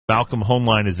Malcolm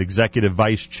Hoenlein is Executive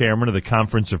Vice Chairman of the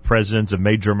Conference of Presidents of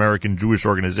Major American Jewish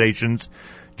Organizations.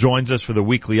 Joins us for the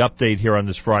weekly update here on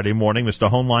this Friday morning. Mr.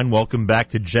 Hoenlein, welcome back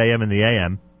to JM and the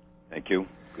AM. Thank you.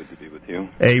 Good to be with you.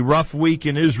 A rough week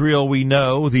in Israel, we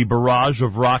know. The barrage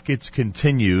of rockets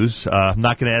continues. I'm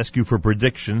not going to ask you for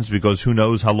predictions because who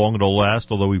knows how long it'll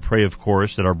last, although we pray, of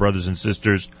course, that our brothers and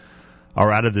sisters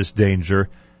are out of this danger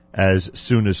as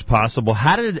soon as possible.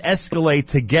 How did it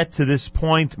escalate to get to this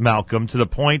point, Malcolm, to the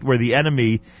point where the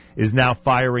enemy is now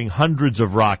firing hundreds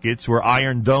of rockets, where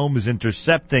Iron Dome is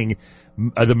intercepting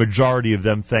the majority of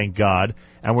them, thank God,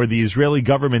 and where the Israeli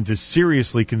government is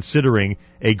seriously considering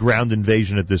a ground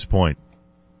invasion at this point?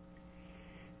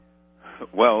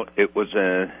 Well, it was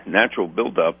a natural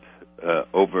buildup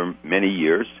over many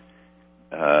years,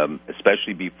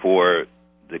 especially before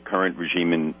the current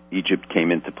regime in Egypt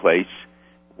came into place,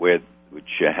 which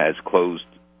has closed,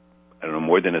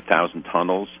 more than 1,000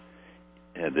 tunnels.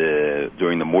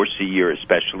 During the Morsi year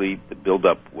especially, the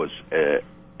buildup was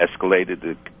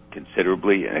escalated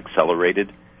considerably and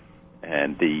accelerated,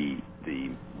 and the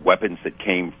weapons that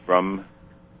came from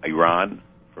Iran,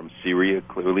 from Syria,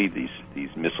 clearly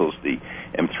these missiles, the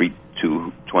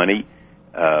M320,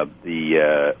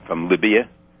 from Libya,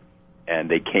 and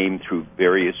they came through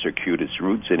various circuitous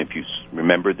routes. And if you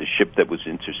remember the ship that was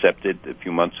intercepted a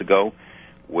few months ago,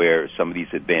 where some of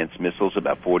these advanced missiles,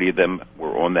 about 40 of them,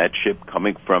 were on that ship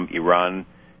coming from Iran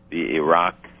via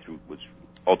Iraq, was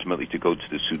ultimately to go to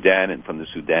the Sudan, and from the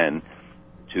Sudan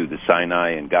to the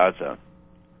Sinai and Gaza.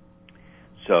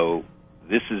 So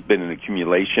this has been an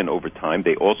accumulation over time.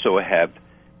 They also have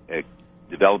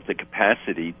developed the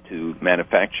capacity to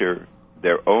manufacture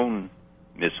their own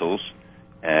missiles,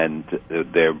 and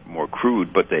they're more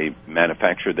crude, but they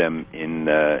manufacture them in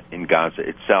Gaza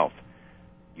itself.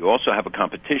 You also have a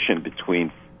competition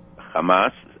between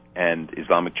Hamas and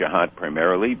Islamic Jihad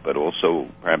primarily, but also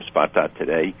perhaps Fatah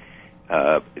today.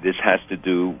 This has to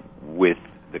do with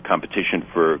the competition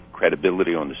for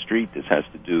credibility on the street. This has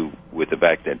to do with the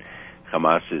fact that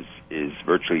Hamas is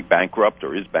virtually bankrupt,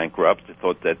 or is bankrupt. They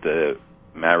thought that the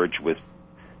marriage with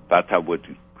Fatah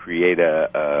would create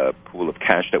a pool of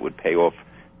cash that would pay off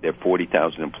their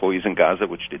 40,000 employees in Gaza,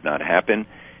 which did not happen.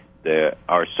 There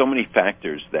are so many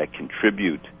factors that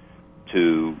contribute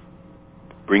to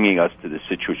bringing us to the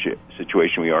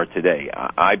situation we are today.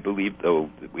 I believe, though,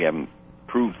 that we haven't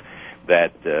proved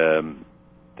that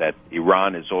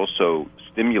Iran is also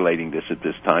stimulating this at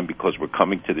this time, because we're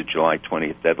coming to the July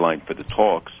 20th deadline for the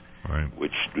talks, right,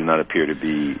 which do not appear to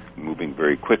be moving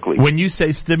very quickly. When you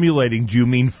say stimulating, do you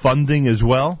mean funding as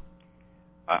well?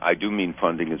 I do mean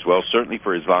funding as well, certainly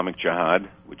for Islamic Jihad,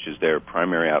 which is their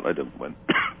primary outlet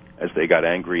as they got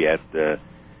angry at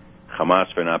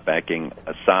Hamas for not backing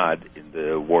Assad in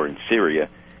the war in Syria.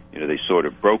 They sort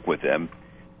of broke with them.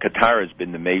 Qatar has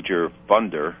been the major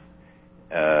funder,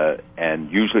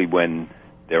 and usually when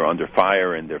they're under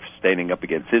fire and they're standing up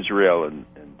against Israel and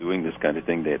doing this kind of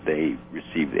thing, that they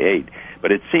receive the aid.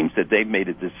 But it seems that they've made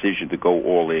a decision to go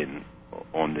all in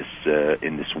on this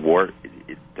in this war.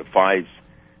 It defies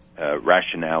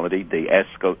rationality. They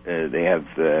have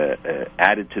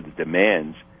added to the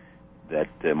demands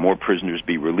that more prisoners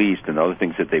be released and other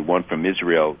things that they want from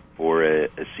Israel for a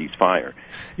ceasefire.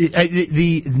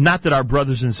 Not that our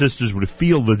brothers and sisters would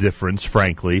feel the difference,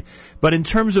 frankly, but in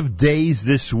terms of days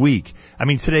this week,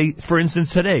 today, for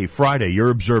instance, Friday,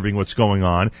 you're observing what's going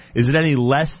on. Is it any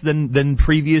less than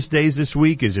previous days this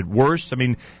week? Is it worse?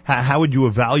 How would you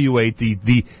evaluate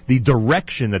the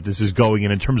direction that this is going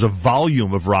in terms of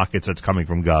volume of rockets that's coming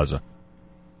from Gaza?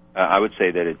 I would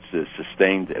say that it's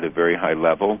sustained at a very high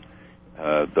level.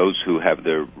 Those who have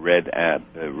the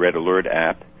Red Alert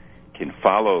app can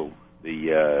follothe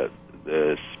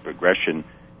progression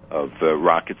of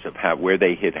rockets, of where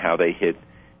they hit, how they hit.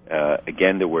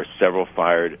 Again, there were several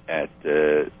fired at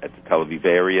the Tel Aviv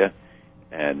area,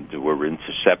 and were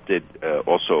intercepted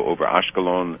also over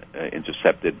Ashkelon,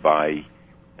 intercepted by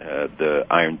the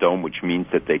Iron Dome, which means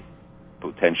that they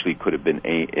potentially could have been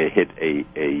hit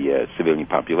a civilian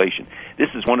population.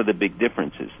 This is one of the big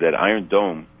differences, that Iron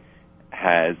Dome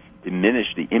has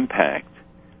diminished the impact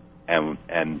and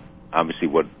obviously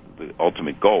what the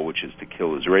ultimate goal, which is to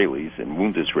kill Israelis and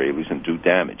wound Israelis and do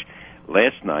damage.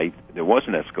 Last night, there was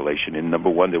an escalation. And number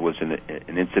one, there was an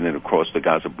incident across the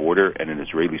Gaza border, and an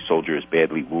Israeli soldier is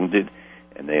badly wounded,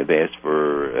 and they have asked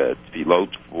for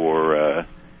tefillot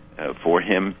for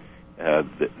him.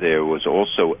 There was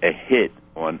also a hit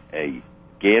on a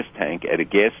gas tank at a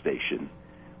gas station,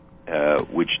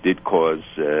 which did cause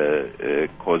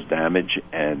damage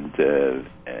and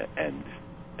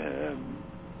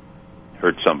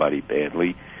hurt somebody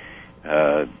badly.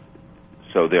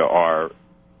 So there are,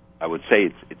 I would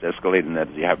say it's escalated in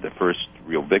that you have the first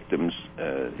real victims,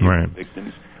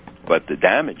 victims, but the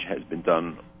damage has been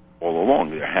done all along.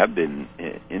 There have been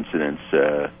incidents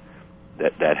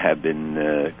that have been,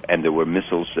 and there were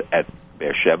missiles at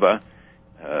Beersheba,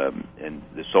 and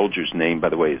the soldier's name, by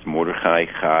the way, is Mordechai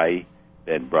Chai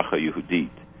ben Bracha Yehudit.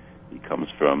 He comes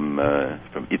from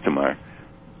Itamar,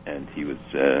 and he was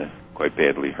quite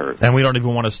badly hurt. And we don't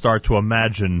even want to start to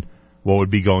imagine what would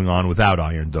be going on without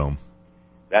Iron Dome.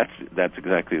 That's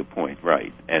exactly the point,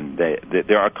 right? And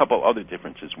there are a couple other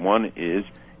differences. One is,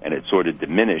 and it's sort of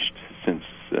diminished since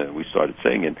we started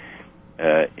saying it,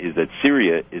 is that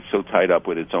Syria is so tied up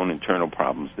with its own internal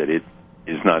problems that it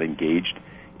is not engaged.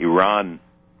 Iran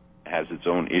has its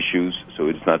own issues, so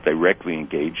it's not directly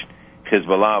engaged.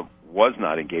 Hezbollah was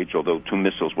not engaged, although 2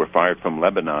 missiles were fired from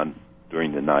Lebanon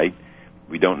during the night.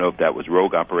 We don't know if that was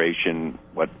rogue operation,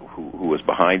 who was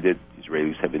behind it.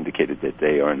 Israelis have indicated that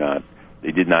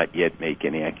they did not yet make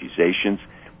any accusations.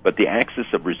 But the axis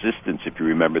of resistance, if you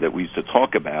remember, that we used to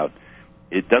talk about,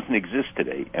 it doesn't exist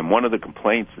today. And one of the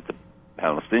complaints that the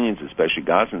Palestinians, especially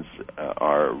Gazans,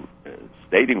 are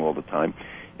stating all the time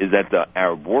is that the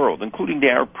Arab world, including the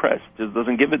Arab press, just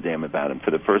doesn't give a damn about him.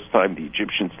 For the first time, the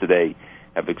Egyptians today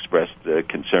have expressed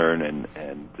concern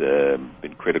and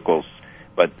been critical.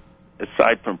 But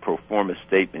aside from pro forma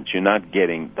statements, you're not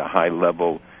getting the high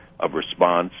level of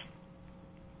response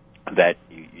that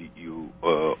you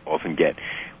often get.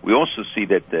 We also see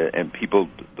that, and people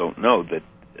don't know, that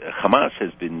Hamas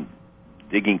has been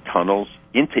digging tunnels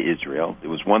into Israel. There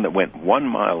was one that went 1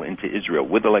 mile into Israel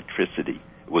with electricity.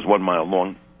 It was 1 mile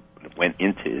long, but it went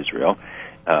into Israel.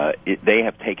 They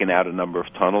have taken out a number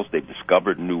of tunnels. They've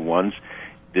discovered new ones.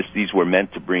 These were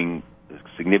meant to bring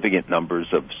significant numbers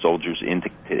of soldiers in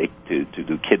to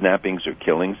do kidnappings or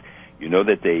killings. You know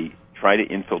that they try to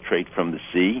infiltrate from the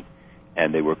sea,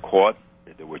 and they were caught.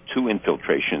 There were 2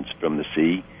 infiltrations from the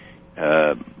sea.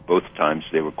 Both times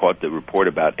they were caught. The report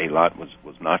about Eilat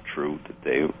was not true, that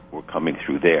they were coming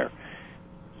through there.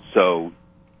 So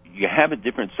you have a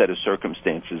different set of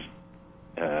circumstances.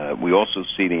 We also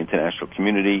see the international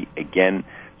community, again,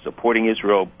 supporting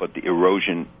Israel, but the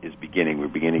erosion is beginning. We're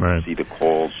beginning to see the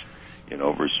calls,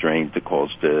 restraint, the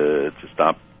calls to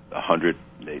stop 100.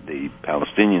 The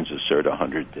Palestinians assert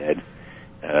 100 dead,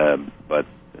 but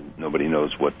nobody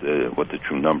knows what the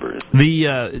true number is.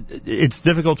 It's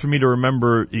difficult for me to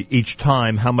remember each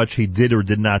time how much he did or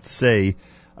did not say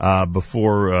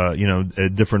before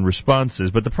different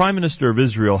responses. But the Prime Minister of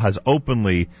Israel has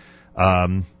openly,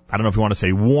 I don't know if you want to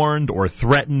say warned or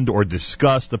threatened or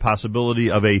discussed the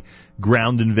possibility of a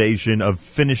ground invasion, of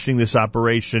finishing this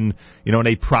operation, in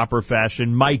a proper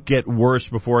fashion. Might get worse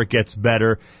before it gets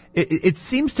better. It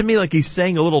seems to me like he's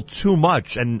saying a little too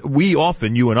much, and we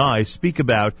often, you and I, speak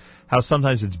about how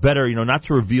sometimes it's better, not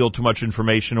to reveal too much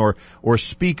information or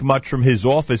speak much from his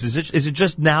office. Is it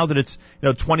just now that it's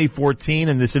 2014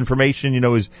 and this information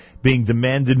is being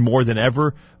demanded more than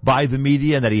ever by the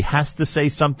media, and that he has to say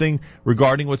something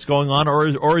regarding what's going on,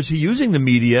 or is he using the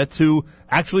media to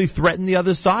actually threaten the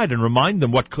other side and remind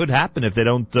them what could happen if they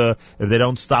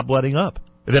don't stop letting up,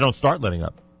 if they don't start letting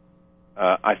up?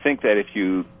 I think that if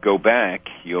you go back,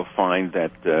 you'll find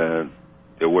that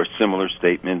there were similar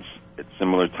statements at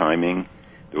similar timing.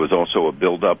 There was also a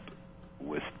buildup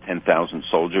with 10,000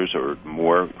 soldiers or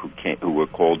more who were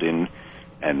called in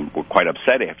and were quite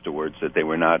upset afterwards that they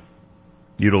were not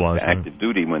utilized active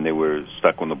duty when they were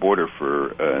stuck on the border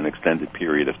for an extended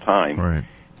period of time. Right.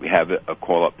 We have a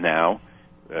call up now.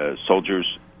 Soldiers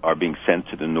are being sent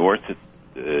to the north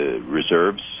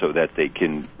reserves so that they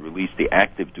can release the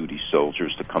active duty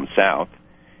soldiers to come south.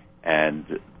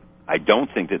 And I don't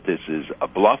think that this is a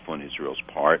bluff on Israel's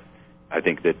part. I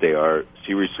think that they are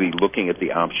seriously looking at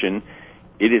the option.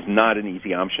 It is not an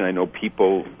easy option. I know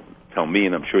people tell me,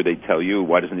 and I'm sure they tell you,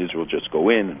 why doesn't Israel just go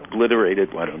in and obliterate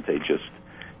it? Why don't they just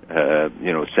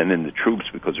send in the troops?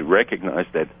 Because we recognize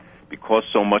that because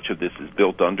so much of this is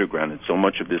built underground and so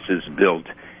much of this is built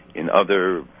in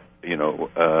other,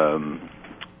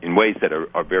 in ways that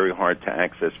are very hard to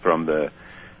access from the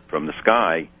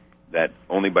sky, that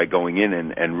only by going in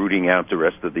and rooting out the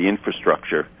rest of the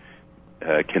infrastructure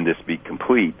can this be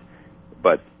complete.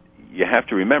 But you have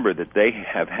to remember that they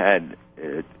have had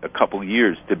a couple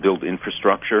years to build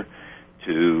infrastructure,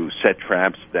 to set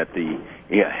traps, that the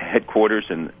headquarters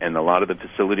and a lot of the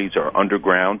facilities are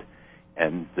underground,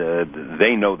 and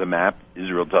they know the map.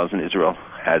 Israel doesn't. Israel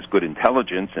has good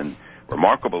intelligence and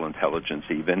remarkable intelligence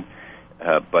even,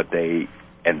 but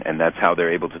and that's how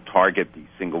they're able to target these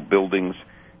single buildings,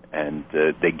 and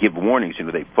they give warnings.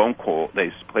 They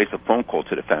place a phone call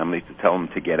to the families to tell them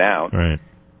to get out. Right.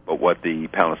 But what the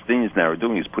Palestinians now are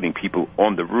doing is putting people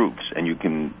on the roofs, and you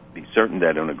can be certain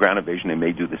that on a ground invasion they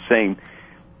may do the same,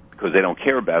 because they don't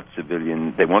care about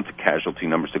civilian. They want the casualty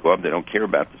numbers to go up. They don't care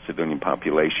about the civilian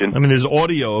population. I mean, there's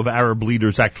audio of Arab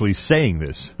leaders actually saying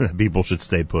this, that people should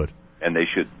stay put. And they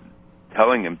should,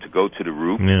 telling them to go to the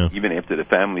roof, even after the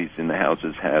families in the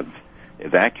houses have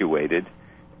evacuated.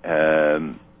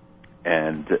 And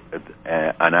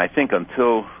I think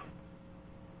until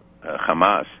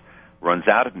Hamas runs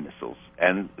out of missiles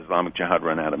and Islamic Jihad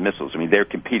run out of missiles, I mean, they're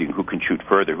competing. Who can shoot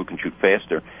further? Who can shoot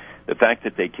faster? The fact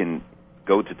that they can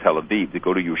go to Tel Aviv, to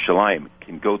go to Yerushalayim,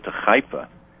 can go to Haifa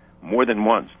more than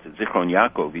once, to Zichron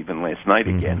Yaakov even last night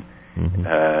again,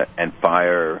 and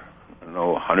fire,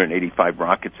 185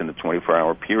 rockets in a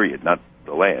 24-hour period, not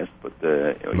the last, but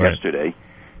yesterday.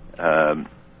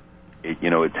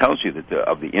 It tells you that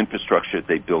of the infrastructure that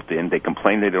they built in, they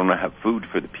complain they don't have food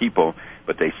for the people,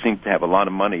 but they seem to have a lot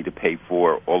of money to pay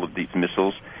for all of these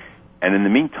missiles. And in the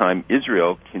meantime,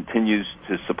 Israel continues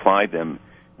to supply them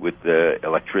with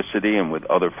electricity and with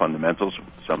other fundamentals.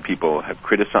 Some people have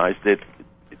criticized it.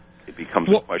 It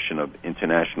becomes a question of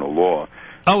international law.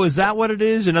 Oh, is that what it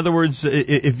is? In other words,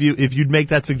 if you'd make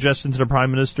that suggestion to the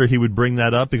Prime Minister, he would bring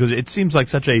that up? Because it seems like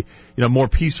such a more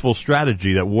peaceful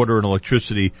strategy that water and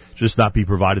electricity just not be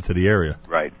provided to the area.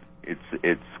 Right.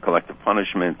 It's collective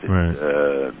punishment.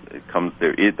 It comes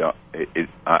there.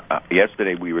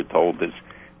 Yesterday we were told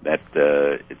that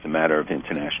it's a matter of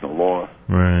international law.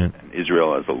 Right. And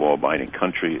Israel as a law-abiding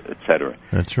country, etc.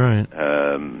 That's right.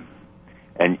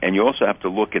 And you also have to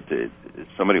look at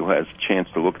somebody who has a chance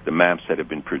to look at the maps that have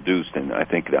been produced, and I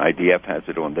think the IDF has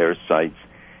it on their sites,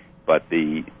 but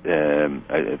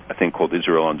I think called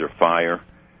Israel Under Fire,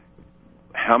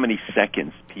 how many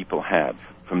seconds people have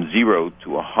from 0 to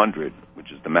 100,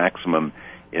 which is the maximum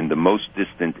in the most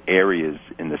distant areas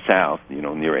in the south,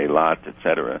 near Eilat,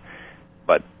 etc.,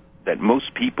 but that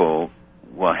most people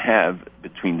will have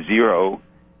between 0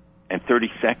 and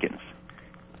 30 seconds.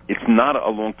 It's not a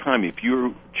long time. If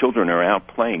your children are out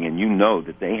playing and you know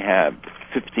that they have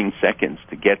 15 seconds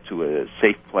to get to a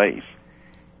safe place,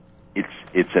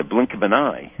 it's a blink of an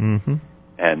eye. Mm-hmm.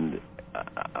 And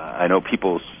I know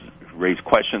people raise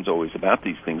questions always about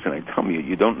these things, and I tell them,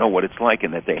 you don't know what it's like,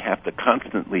 and that they have to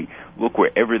constantly look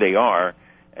wherever they are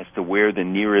as to where the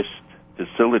nearest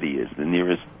facility is, the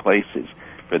nearest places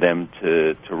for them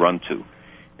to run to.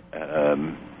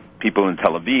 People in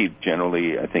Tel Aviv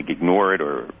generally, I think, ignore it,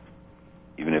 or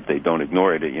even if they don't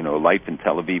ignore it, life in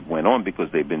Tel Aviv went on because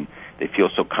they feel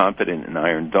so confident in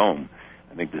Iron Dome.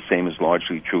 I think the same is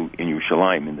largely true in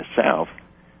Yerushalayim in the south.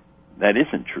 That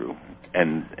isn't true,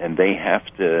 and they have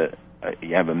to.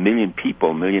 You have 1 million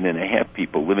people, 1.5 million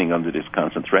people living under this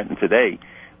constant threat, and today,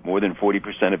 more than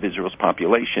 40% of Israel's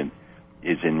population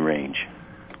is in range.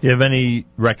 You have any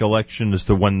recollection as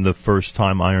to when the first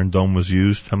time Iron Dome was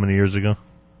used? How many years ago?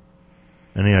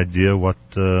 Any idea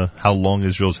how long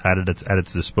Israel's had it at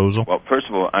its disposal? Well, first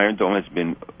of all, Iron Dome has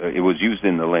been, it was used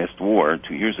in the last war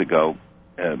 2 years ago.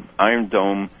 Iron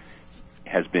Dome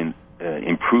has been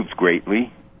improved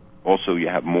greatly. Also, you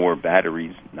have more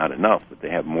batteries, not enough, but they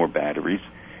have more batteries.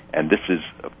 And this is,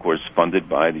 of course, funded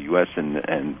by the U.S.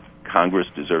 and Congress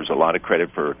deserves a lot of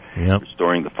credit for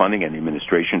restoring the funding, and the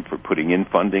administration for putting in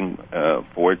funding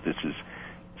for it. This is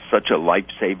such a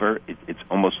lifesaver. It's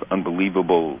almost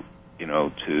unbelievable,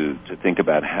 to think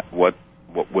about what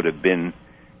would have been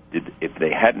if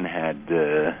they hadn't had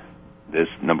this.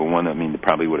 Number one, I mean, they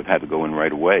probably would have had to go in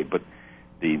right away. But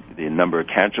the number of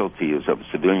casualties, of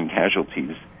civilian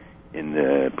casualties, in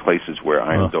the places where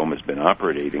Iron Dome has been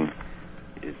operating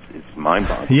is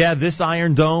mind-boggling. Yeah, this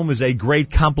Iron Dome is a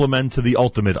great complement to the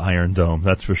ultimate Iron Dome,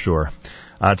 that's for sure.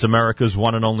 It's America's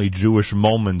one and only Jewish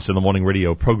Moments in the Morning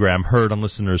radio program, heard on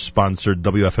listeners-sponsored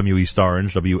WFMU East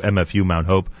Orange, WMFU Mount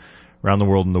Hope, around the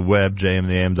world on the web,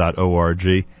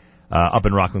 jmam.org, up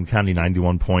in Rockland County,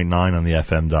 91.9 on the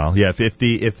FM dial. Yeah, if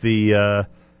the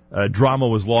drama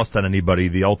was lost on anybody,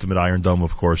 the ultimate Iron Dome,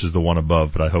 of course, is the one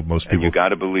above, but I hope most people... And you got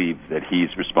to believe that he's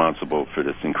responsible for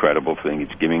this incredible thing.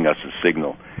 It's giving us a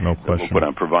signal. No question. What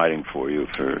I'm providing for you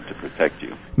to protect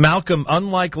you. Malcolm,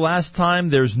 unlike last time,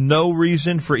 there's no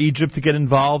reason for Egypt to get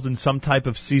involved in some type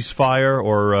of ceasefire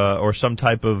or some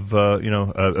type of, a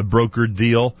brokered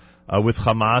deal with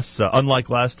Hamas. Unlike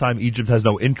last time, Egypt has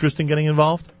no interest in getting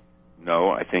involved? No,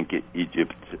 I think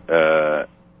Egypt...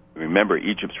 Remember,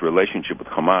 Egypt's relationship with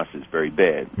Hamas is very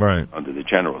bad. Right. Under the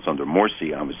generals. Under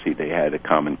Morsi, obviously, they had a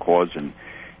common cause, and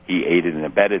he aided and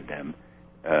abetted them.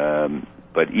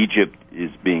 But Egypt is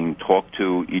being talked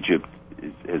to. Egypt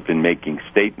has been making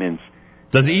statements.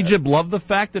 Does Egypt love the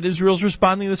fact that Israel's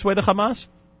responding this way to Hamas?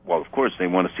 well, of course, they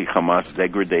want to see Hamas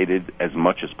degraded as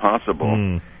much as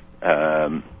possible.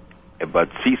 But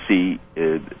Sisi,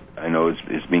 I know,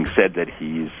 is being said that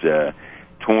he's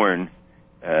torn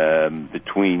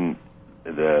between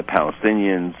the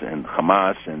Palestinians and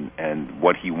Hamas and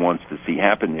what he wants to see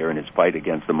happen there in his fight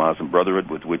against the Muslim Brotherhood,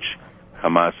 with which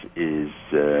Hamas is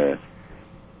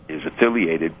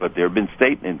affiliated. But there have been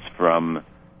statements from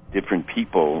different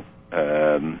people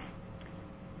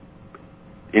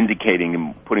indicating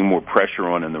and putting more pressure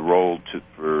on in the role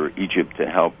for Egypt to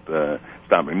help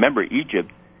stop. Remember, Egypt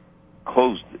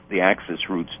closed the access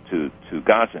routes to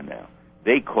Gaza now.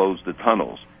 They closed the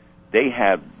tunnels. They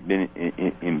have been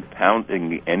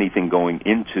impounding anything going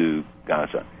into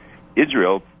Gaza.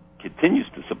 Israel continues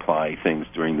to supply things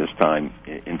during this time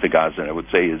into Gaza, and I would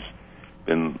say has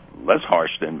been less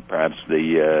harsh than perhaps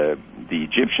the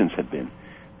Egyptians have been.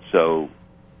 So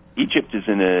Egypt is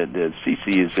the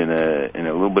Sisi is in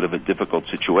a little bit of a difficult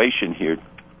situation here.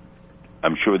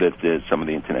 I'm sure that some of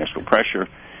the international pressure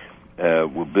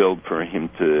will build for him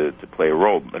to play a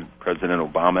role. But President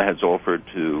Obama has offered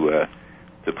to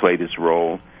play this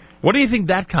role. What do you think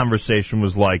that conversation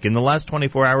was like? In the last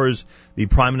 24 hours, the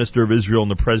Prime Minister of Israel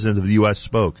and the President of the U.S.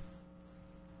 spoke.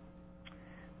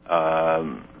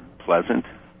 Pleasant.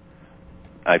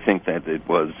 I think that it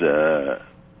was, a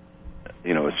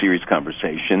serious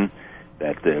conversation,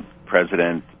 that the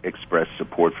President expressed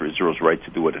support for Israel's right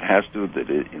to do what it has to, that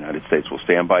the United States will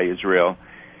stand by Israel.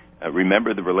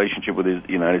 Remember, the relationship with the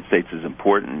United States is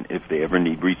important if they ever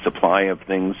need resupply of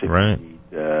things, if right. they need,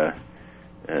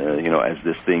 as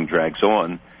this thing drags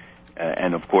on.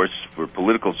 And, of course, for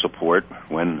political support,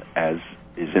 when, as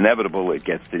is inevitable, it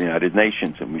gets to the United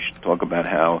Nations. And we should talk about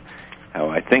how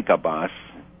I think Abbas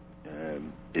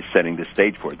is setting the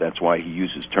stage for it. That's why he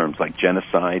uses terms like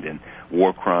genocide and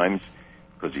war crimes,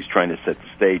 because he's trying to set the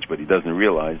stage, but he doesn't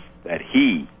realize that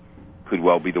he could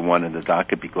well be the one in the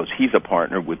docket, because he's a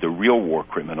partner with the real war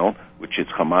criminal, which is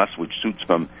Hamas, which suits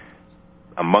from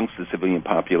amongst the civilian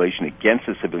population against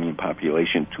the civilian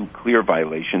population, two clear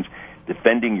violations.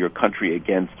 Defending your country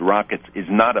against rockets is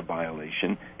not a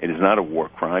violation. It is not a war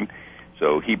crime.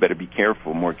 So he better be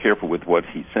more careful with what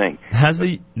he's saying.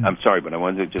 I'm sorry, but I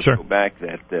wanted to just go back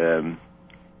that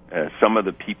some of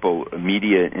the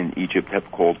media in Egypt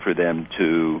have called for them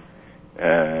to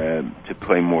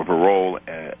play more of a role,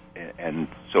 and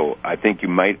so I think you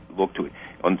might look to it.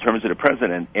 In terms of the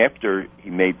president, after he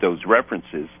made those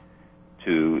references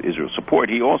to Israel's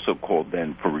support, he also called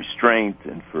then for restraint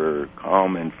and for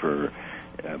calm and for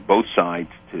both sides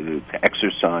to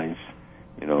exercise,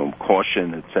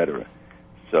 caution, etc.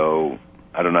 So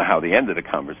I don't know how the end of the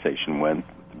conversation went.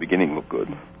 The beginning looked good.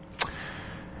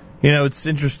 It's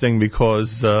interesting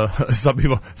because some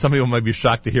people might be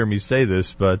shocked to hear me say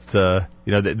this, but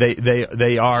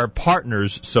they are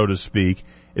partners, so to speak,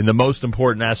 in the most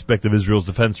important aspect of Israel's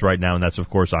defense right now, and that's of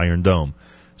course Iron Dome.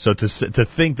 So to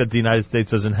think that the United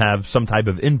States doesn't have some type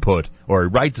of input or a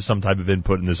right to some type of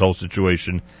input in this whole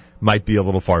situation might be a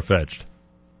little far-fetched.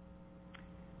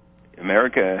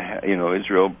 America,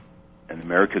 Israel and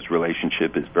America's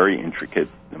relationship is very intricate.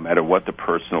 No matter what the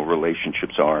personal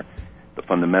relationships are, the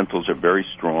fundamentals are very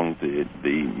strong.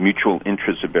 The mutual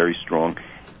interests are very strong.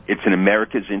 It's in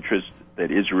America's interest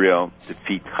that Israel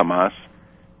defeat Hamas.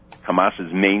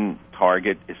 Hamas's main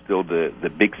target is still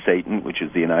the big Satan, which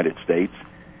is the United States.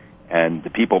 And the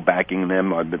people backing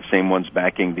them are the same ones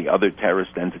backing the other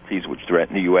terrorist entities which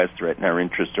threaten the U.S., threaten our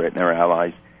interests, threaten our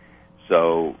allies.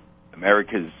 So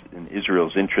America's and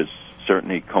Israel's interests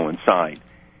certainly coincide.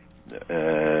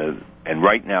 And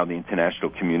right now the international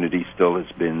community still has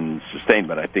been sustained.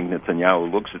 But I think Netanyahu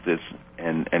looks at this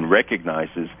and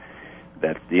recognizes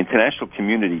that the international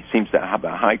community seems to have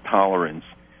a high tolerance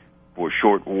for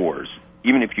short wars.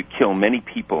 Even if you kill many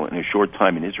people in a short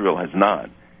time, and Israel has not.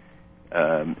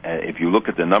 If you look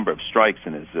at the number of strikes,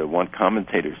 and as one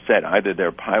commentator said, either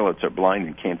their pilots are blind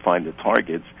and can't find the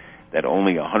targets, that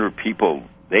only 100 people,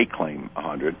 they claim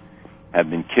 100, have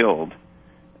been killed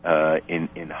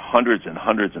in hundreds and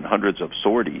hundreds and hundreds of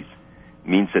sorties,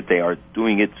 means that they are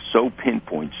doing it so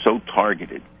pinpoint, so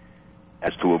targeted,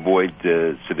 as to avoid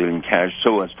civilian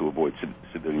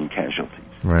casualties.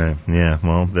 Right. Yeah.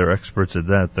 Well, they're experts at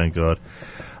that. Thank God.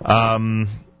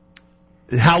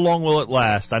 How long will it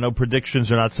last? I know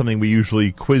predictions are not something we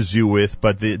usually quiz you with,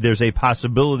 but there's a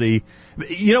possibility.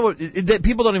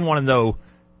 People don't even want to know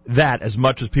that as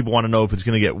much as people want to know if it's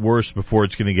going to get worse before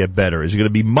it's going to get better. Is it going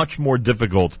to be much more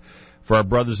difficult for our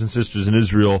brothers and sisters in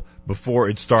Israel before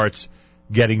it starts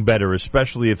getting better,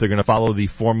 especially if they're going to follow the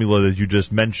formula that you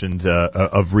just mentioned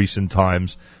of recent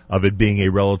times, of it being a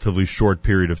relatively short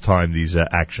period of time, these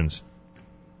actions?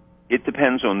 It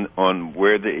depends on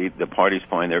where the parties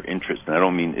find their interest. And I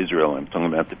don't mean Israel. I'm talking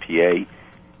about the PA,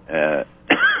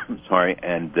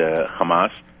 and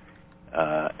Hamas.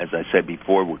 As I said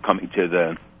before, we're coming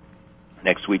to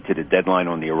next week to the deadline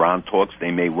on the Iran talks.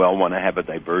 They may well want to have a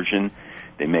diversion.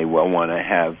 They may well want to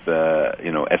have,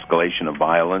 escalation of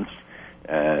violence,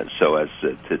 so as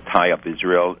to tie up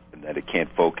Israel, that it can't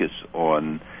focus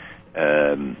on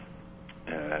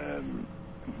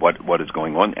what is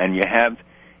going on. And you have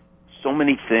so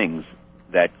many things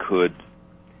that could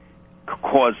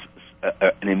cause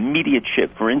an immediate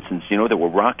shift. For instance, there were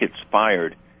rockets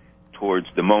fired towards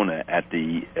Dimona at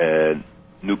the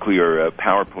nuclear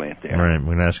power plant there. Right, I'm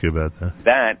going to ask you about that.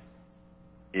 That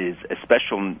is a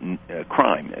special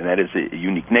crime, and that is a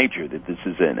unique nature, that this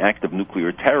is an act of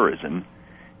nuclear terrorism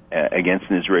against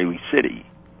an Israeli city.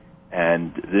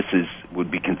 And this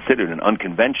would be considered an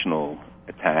unconventional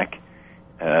attack.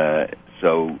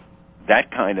 So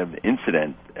that kind of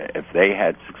incident, if they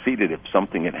had succeeded, if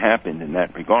something had happened in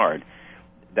that regard,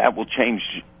 that will change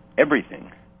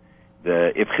everything.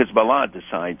 If Hezbollah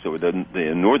decides, or the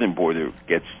northern border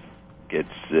gets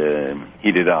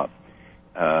heated up,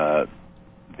 and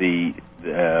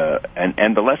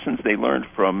the lessons they learned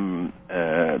from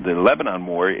the Lebanon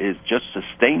war is just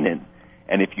sustain it,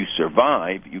 and if you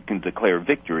survive, you can declare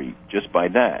victory just by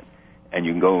that. And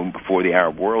you can go before the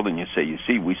Arab world and you say, you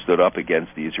see, we stood up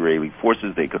against the Israeli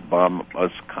forces. They could bomb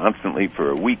us constantly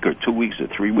for a week or 2 weeks or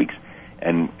 3 weeks,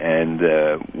 and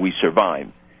we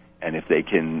survived. And if they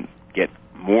can get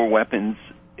more weapons,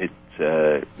 it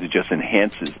just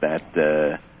enhances that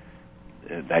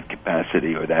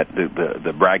capacity, or that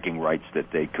the bragging rights that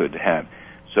they could have.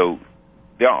 So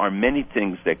there are many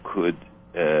things that could,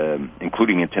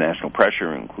 including international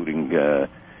pressure, including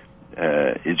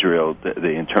Israel,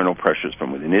 the internal pressures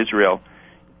from within Israel,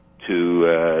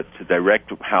 to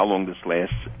direct how long this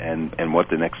lasts and what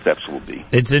the next steps will be.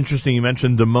 It's interesting you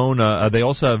mentioned Dimona. They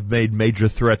also have made major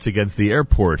threats against the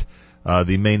airport,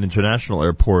 the main international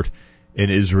airport in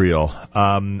Israel.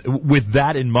 With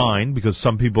that in mind, because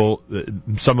some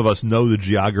of us know the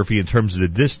geography in terms of the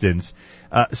distance,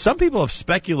 some people have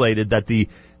speculated that the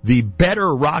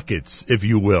better rockets, if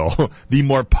you will, the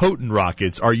more potent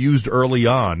rockets, are used early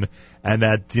on, and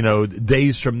that,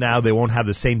 days from now they won't have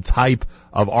the same type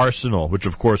of arsenal, which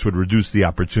of course would reduce the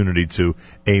opportunity to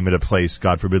aim at a place,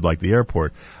 God forbid, like the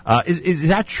airport. Is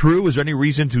that true? Is there any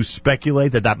reason to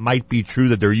speculate that might be true,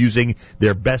 that they're using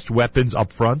their best weapons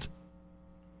up front?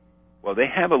 Well, they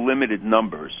have a limited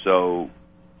number, so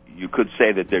you could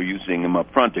say that they're using them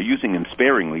up front. They're using them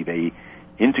sparingly. They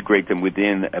integrate them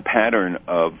within a pattern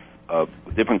of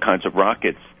different kinds of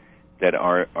rockets that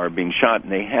are being shot,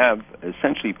 and they have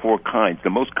essentially four kinds.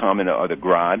 The most common are the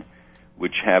Grad,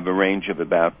 which have a range of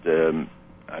about,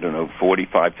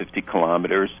 45, 50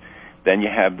 kilometers. Then you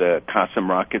have the Qassam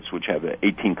rockets, which have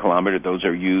 18 kilometers. Those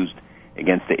are used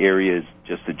against the areas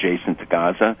just adjacent to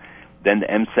Gaza. Then the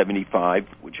M75,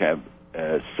 which have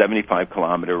a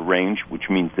 75-kilometer range, which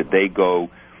means that they go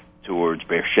towards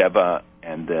Beersheba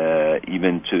and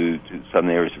even to some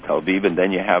areas of Tel Aviv. And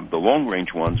then you have the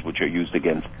long-range ones, which are used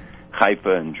against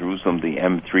Haifa and Jerusalem, the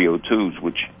M302s,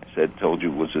 which I told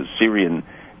you was a Syrian.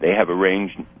 They have a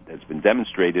range that's been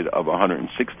demonstrated of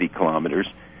 160 kilometers.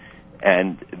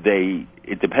 And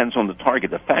it depends on the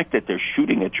target. The fact that they're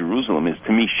shooting at Jerusalem is,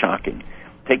 to me, shocking.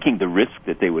 Taking the risk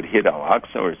that they would hit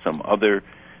Al-Aqsa or some other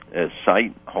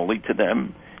site holy to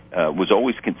them was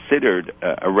always considered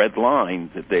a red line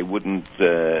that they wouldn't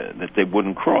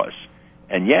cross,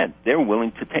 and yet they're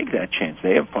willing to take that chance.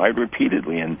 They have fired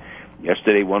repeatedly, and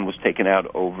yesterday one was taken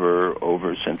out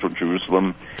over central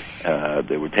Jerusalem.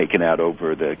 They were taken out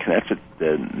over the Knesset,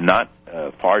 not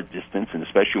far distance, and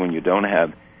especially when you don't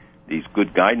have these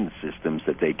good guidance systems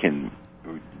that they can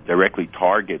directly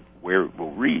target where it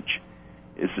will reach.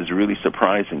 This is really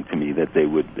surprising to me that they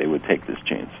would take this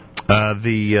chance.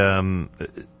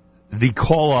 The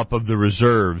call up of the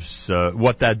reserves,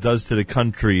 what that does to the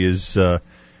country is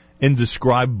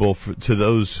indescribable to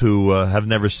those who have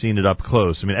never seen it up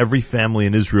close. I mean, every family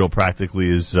in Israel practically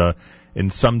is in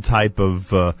some type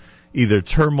of either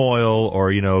turmoil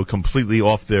or completely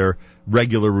off their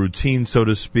regular routine, so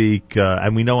to speak.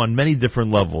 And we know on many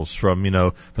different levels, from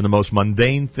the most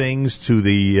mundane things to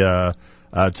the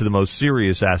most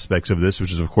serious aspects of this,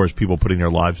 which is, of course, people putting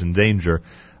their lives in danger.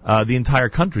 The entire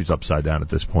country's upside down at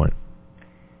this point.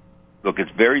 Look,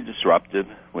 it's very disruptive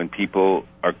when people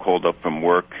are called up from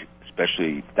work,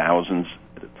 especially thousands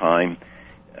at a time,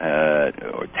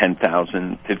 or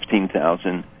 10,000,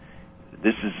 15,000.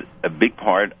 This is a big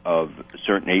part of a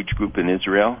certain age group in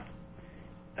Israel,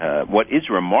 What is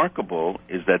remarkable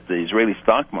is that the Israeli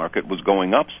stock market was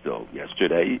going up still.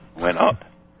 Yesterday went up.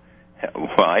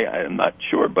 Why? I'm not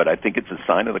sure, but I think it's a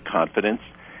sign of the confidence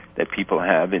that people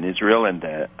have in Israel, and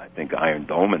I think Iron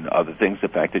Dome and other things, the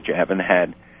fact that you haven't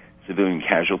had civilian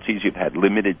casualties, you've had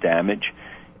limited damage.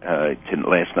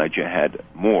 Last night you had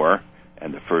more,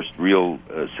 and the first real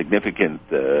significant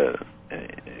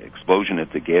explosion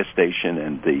at the gas station,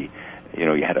 and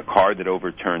you had a car that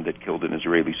overturned that killed an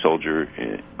Israeli soldier,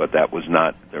 but that was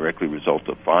not directly a result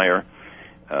of fire.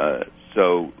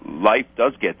 So life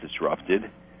does get disrupted.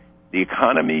 The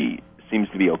economy seems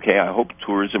to be okay. I hope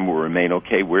tourism will remain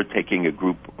okay. We're taking a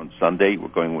group on Sunday. We're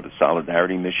going with a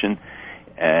solidarity mission,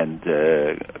 and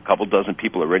a couple dozen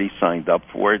people already signed up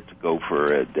for it to go for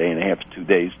a day and a half, 2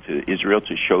 days to Israel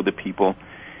to show the people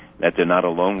that they're not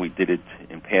alone. We did it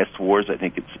in past wars. I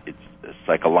think it's a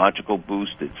psychological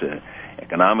boost. It's an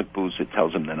economic boost. It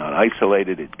tells them they're not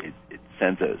isolated. It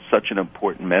sends such an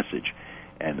important message.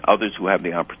 And others who have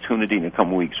the opportunity in a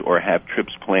couple weeks or have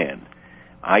trips planned,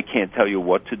 I can't tell you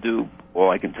what to do.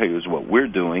 All I can tell you is what we're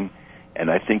doing. And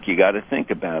I think you got to think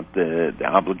about the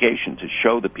obligation to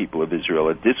show the people of Israel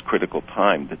at this critical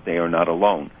time that they are not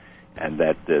alone, and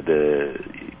that the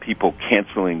people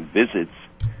canceling visits,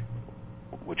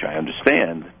 which I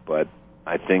understand, but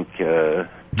I think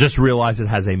just realize it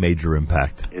has a major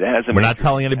impact. It has a We're not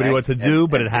telling anybody what to do,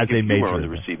 but it has a major impact. On the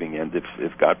receiving end,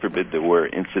 if God forbid there were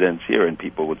incidents here and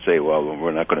people would say, well,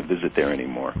 we're not going to visit there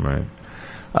anymore. Right.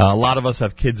 A lot of us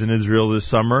have kids in Israel this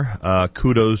summer.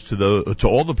 Kudos to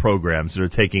all the programs that are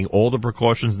taking all the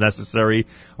precautions necessary,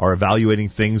 are evaluating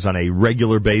things on a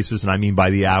regular basis, and I mean by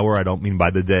the hour, I don't mean by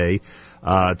the day,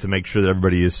 to make sure that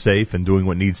everybody is safe and doing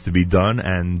what needs to be done,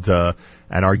 and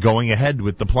are going ahead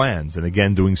with the plans, and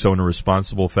again, doing so in a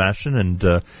responsible fashion.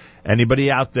 And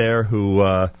anybody out there who,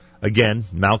 again,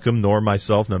 Malcolm nor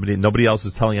myself, nobody else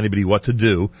is telling anybody what to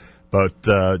do, but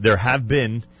there have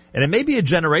been. And it may be a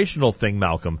generational thing,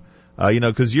 Malcolm,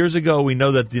 because years ago we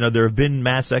know that, there have been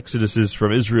mass exoduses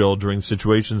from Israel during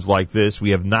situations like this. We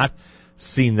have not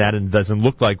seen that, and it doesn't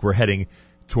look like we're heading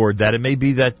toward that. It may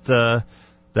be that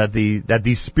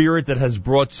the spirit that has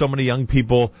brought so many young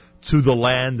people to the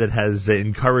land, that has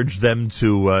encouraged them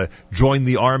to join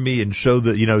the army and show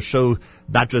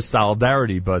not just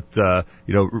solidarity, but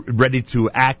ready to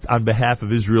act on behalf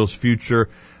of Israel's future.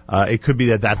 It could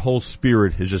be that whole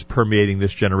spirit is just permeating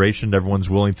this generation. Everyone's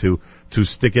willing to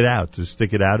stick it out,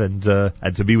 and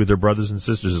to be with their brothers and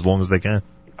sisters as long as they can.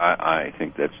 I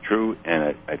think that's true,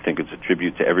 and I think it's a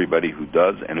tribute to everybody who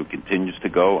does and who continues to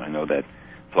go. I know that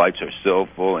flights are still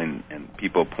full, and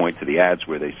people point to the ads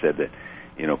where they said that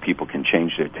people can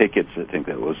change their tickets. I think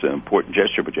that was an important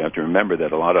gesture, but you have to remember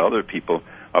that a lot of other people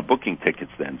are booking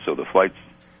tickets then, so the flights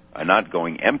are not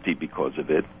going empty because of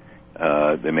it.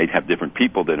 They may have different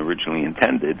people than originally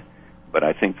intended, but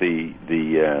I think the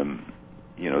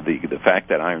fact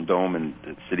that Iron Dome and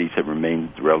the cities have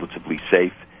remained relatively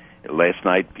safe. Last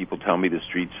night, people tell me the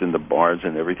streets and the bars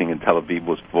and everything in Tel Aviv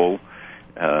was full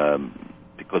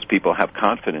because people have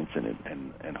confidence in it,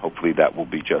 and hopefully that will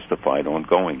be justified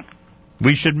ongoing.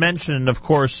 We should mention, and of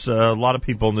course, a lot of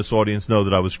people in this audience know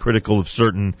that I was critical of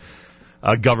certain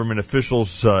government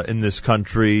officials in this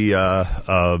country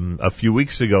a few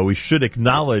weeks ago. We should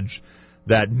acknowledge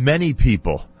that many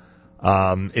people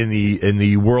in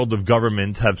the world of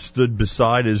government have stood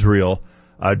beside Israel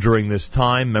during this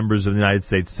time. Members of the United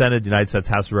States Senate, the United States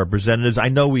House of Representatives. I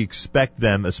know we expect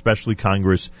them, especially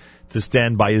Congress, to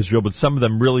stand by Israel, but some of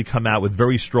them really come out with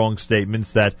very strong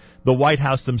statements that the White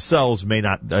House themselves may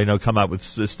not, come out with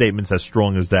statements as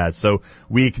strong as that. So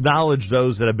we acknowledge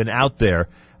those that have been out there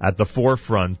at the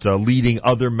forefront, leading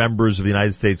other members of the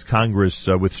United States Congress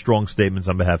with strong statements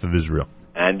on behalf of Israel.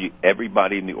 And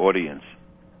everybody in the audience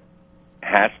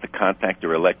has to contact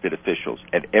their elected officials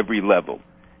at every level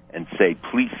and say,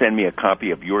 please send me a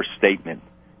copy of your statement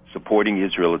supporting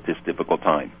Israel at this difficult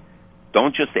time.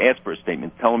 Don't just ask for a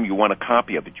statement. Tell them you want a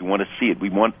copy of it. You want to see it. We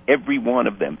want every one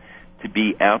of them to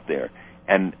be out there.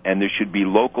 And there should be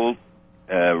local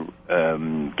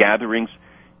gatherings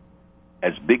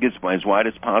as big as wide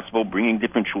as possible, bringing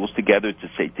different shuls together to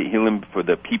say Tehillim for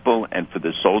the people and for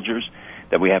the soldiers,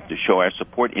 that we have to show our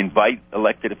support. Invite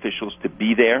elected officials to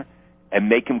be there and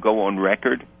make them go on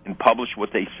record and publish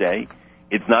what they say.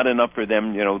 It's not enough for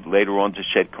them, later on to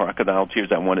shed crocodile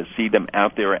tears. I want to see them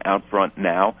out there, out front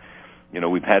now.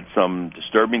 We've had some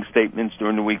disturbing statements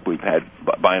during the week. We've had,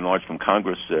 by and large, from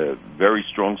Congress, very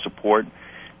strong support,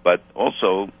 but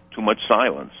also too much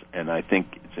silence. And I think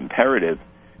it's imperative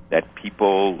that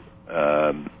people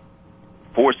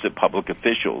force the public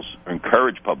officials or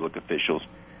encourage public officials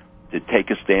to take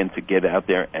a stand, to get out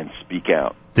there and speak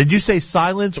out. Did you say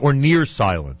silence or near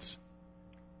silence?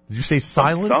 Did you say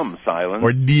silence? Some silence.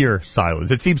 Or near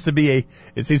silence? It seems to be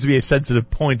a sensitive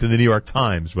point in the New York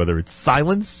Times, whether it's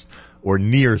silence or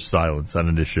near silence on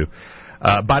an issue.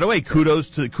 By the way, kudos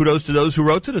to those who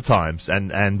wrote to the Times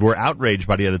and were outraged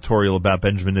by the editorial about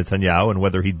Benjamin Netanyahu and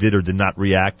whether he did or did not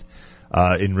react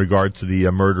in regard to the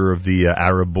murder of the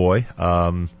Arab boy.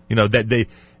 That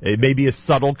it may be a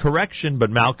subtle correction, but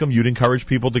Malcolm, you'd encourage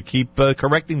people to keep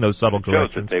correcting those subtle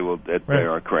corrections.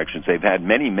 There are corrections. They've had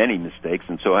many mistakes,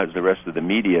 and so has the rest of the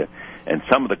media. And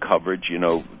some of the coverage,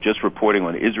 just reporting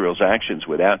on Israel's actions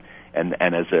without, and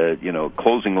as a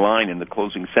closing line in the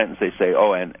closing sentence, they say,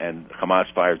 and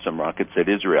Hamas fired some rockets at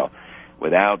Israel,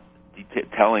 without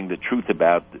telling the truth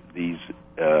about these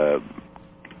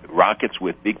rockets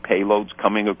with big payloads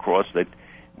coming across that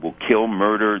will kill,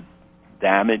 murder,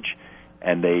 damage.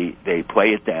 And they play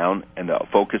it down, and the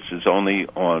focus is only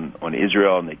on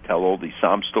Israel, and they tell all these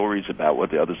sob stories about what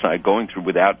the other side going through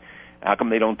how come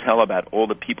they don't tell about all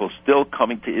the people still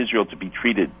coming to Israel to be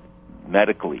treated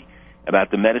medically,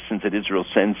 about the medicines that Israel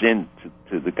sends in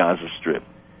to the Gaza Strip.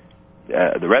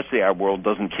 The rest of the Arab world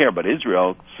doesn't care, but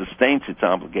Israel sustains its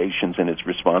obligations and its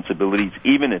responsibilities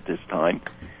even at this time,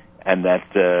 and that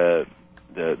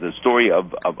the story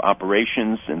of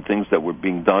operations and things that were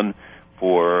being done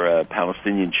for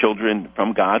Palestinian children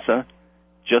from Gaza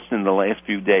just in the last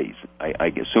few days. I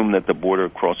assume that the border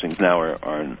crossings now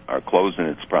are closed and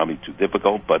it's probably too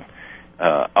difficult, but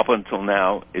up until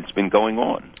now, it's been going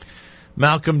on.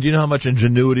 Malcolm, do you know how much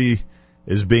ingenuity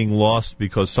is being lost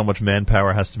because so much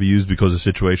manpower has to be used because of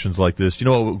situations like this? You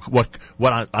know what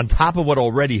on top of what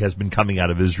already has been coming out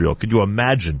of Israel, could you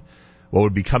imagine what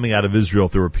would be coming out of Israel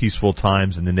if there were peaceful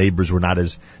times and the neighbors were not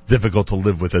as difficult to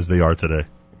live with as they are today?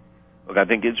 Look, I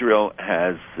think Israel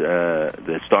has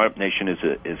the startup nation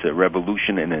is a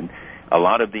revolution, and a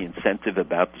lot of the incentive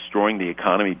about destroying the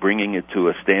economy, bringing it to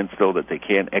a standstill that they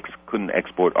couldn't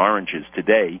export oranges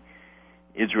today.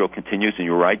 Israel continues, and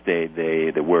you're right.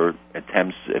 There were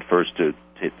attempts at first to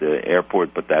hit the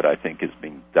airport, but that I think is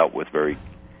being dealt with very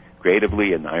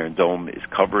creatively. And Iron Dome is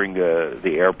covering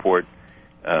the airport,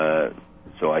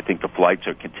 so I think the flights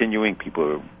are continuing.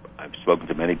 I've spoken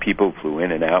to many people who flew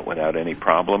in and out without any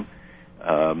problem.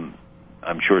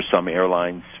 I'm sure some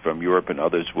airlines from Europe and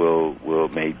others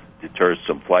may deter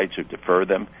some flights or defer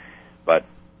them, but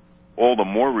all the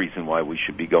more reason why we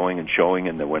should be going and showing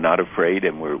and that we're not afraid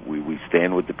and we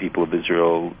stand with the people of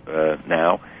Israel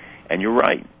now. And you're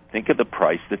right. Think of the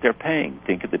price that they're paying.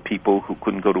 Think of the people who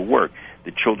couldn't go to work,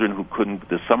 the children who couldn't,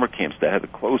 the summer camps that had to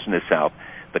close in the South,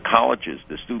 the colleges,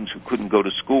 the students who couldn't go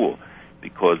to school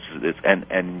because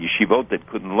and yeshivot that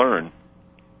couldn't learn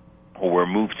or were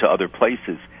moved to other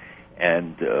places,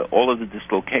 and all of the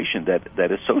dislocation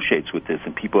that associates with this,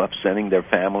 and people sending their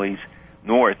families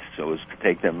north so as to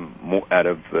take them more out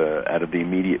of the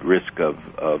immediate risk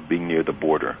of being near the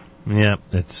border. Yeah,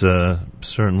 it's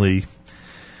certainly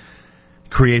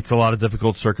creates a lot of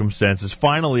difficult circumstances.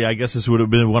 Finally, I guess this would have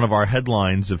been one of our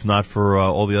headlines, if not for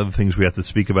all the other things we have to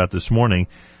speak about this morning.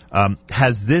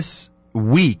 Has this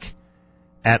week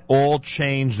at all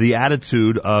changed the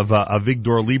attitude of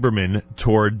Avigdor Lieberman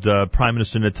toward Prime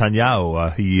Minister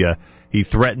Netanyahu? He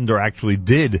threatened or actually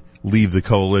did leave the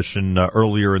coalition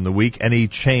earlier in the week. Any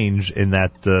change in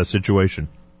that situation?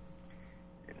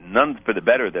 None for the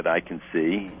better that I can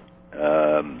see.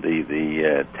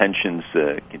 The tensions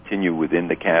continue within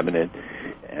the cabinet,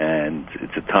 and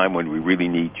it's a time when we really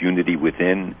need unity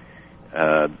within.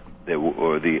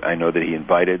 I know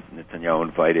that Netanyahu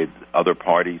invited other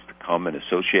parties to come and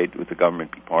associate with the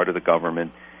government, be part of the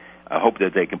government. I hope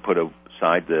that they can put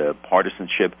aside the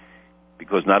partisanship,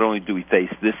 because not only do we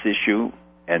face this issue,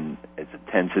 and as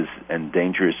tense and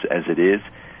dangerous as it is,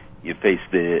 you face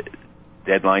the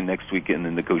deadline next week in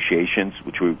the negotiations,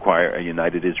 which will require a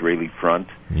united Israeli front.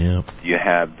 Yeah. You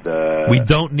have we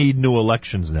don't need new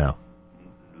elections now.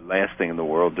 Last thing in the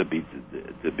world to be.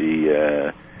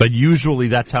 But usually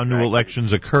that's how new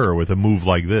elections occur with a move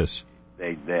like this.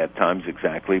 They have times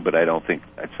exactly, but I don't think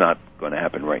that's not going to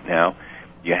happen right now.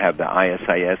 You have the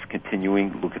ISIS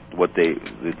continuing. Look at what the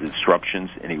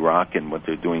disruptions in Iraq and what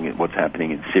they're doing, what's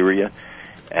happening in Syria,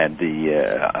 and the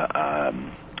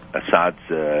Assad's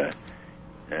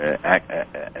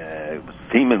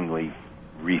seemingly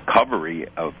recovery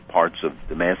of parts of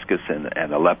Damascus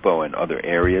and Aleppo and other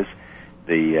areas.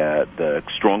 The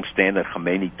strong stand that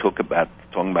Khamenei took about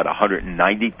talking about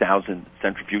 190,000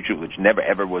 centrifuges, which never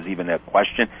ever was even a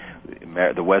question.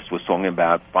 The West was talking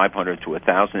about 500 to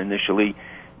 1,000 initially.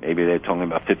 Maybe they're talking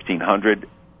about 1,500.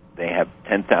 They have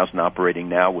 10,000 operating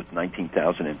now with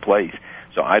 19,000 in place.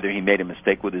 So either he made a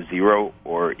mistake with a zero,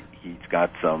 or he's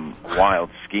got some wild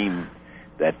scheme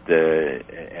that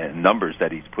and numbers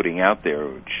that he's putting out there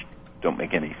which don't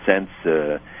make any sense.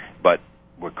 But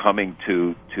we're coming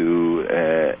to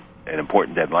an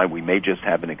important deadline. We may just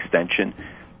have an extension.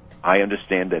 I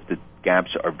understand that the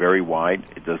gaps are very wide.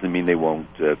 It doesn't mean they won't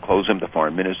close them. The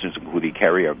foreign ministers, including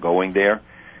Kerry, are going there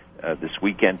this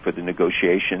weekend for the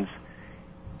negotiations.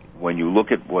 When you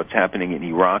look at what's happening in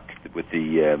Iraq with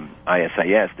the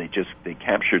ISIS, they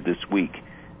captured this week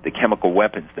the chemical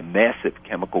weapons, the massive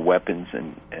chemical weapons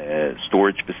and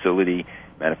storage facility,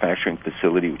 manufacturing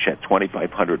facility, which had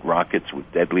 2,500 rockets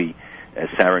with deadly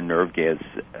sarin nerve gas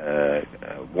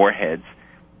warheads.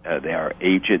 They are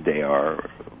aged.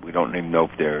 We don't even know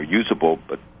if they're usable,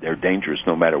 but they're dangerous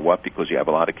no matter what, because you have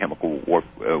a lot of chemical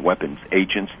weapons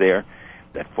agents there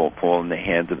that fall in the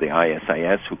hands of the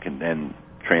ISIS, who can then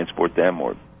transport them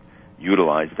or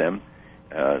utilize them.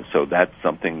 So that's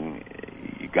something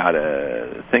you got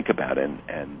to think about. And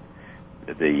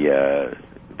there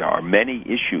are many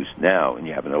issues now, and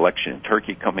you have an election in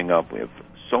Turkey coming up. We have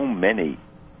so many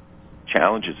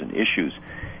challenges and issues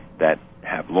that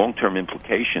have long-term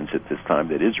implications at this time,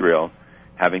 that Israel,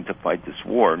 having to fight this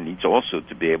war, needs also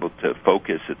to be able to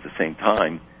focus at the same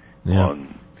time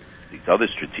on these other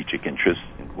strategic interests,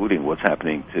 including what's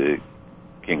happening to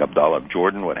King Abdullah of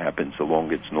Jordan, what happens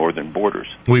along its northern borders.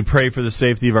 We pray for the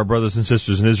safety of our brothers and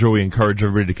sisters in Israel. We encourage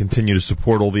everybody to continue to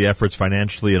support all the efforts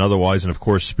financially and otherwise, and of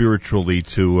course spiritually,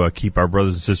 to keep our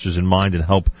brothers and sisters in mind and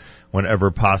help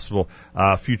whenever possible.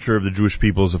 Future of the Jewish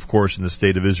people is, of course, in the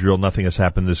state of Israel. Nothing has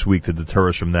happened this week to deter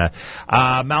us from that.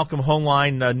 Malcolm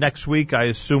Hoenlein, next week, I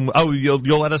assume. Oh, you'll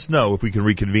let us know if we can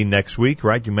reconvene next week,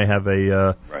 right? You may have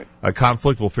a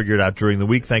conflict. We'll figure it out during the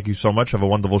week. Thank you so much. Have a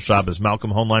wonderful Shabbos.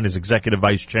 Malcolm Hoenlein is Executive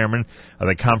Vice Chairman of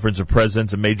the Conference of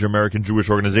Presidents of Major American Jewish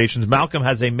Organizations. Malcolm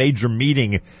has a major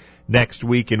meeting next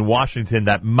week in Washington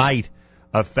that might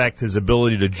affect his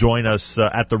ability to join us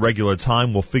at the regular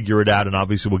time. We'll figure it out, and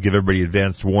obviously we'll give everybody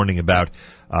advance warning about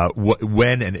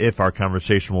when and if our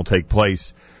conversation will take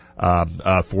place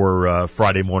for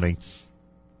Friday morning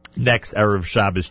next Erev Shabbos.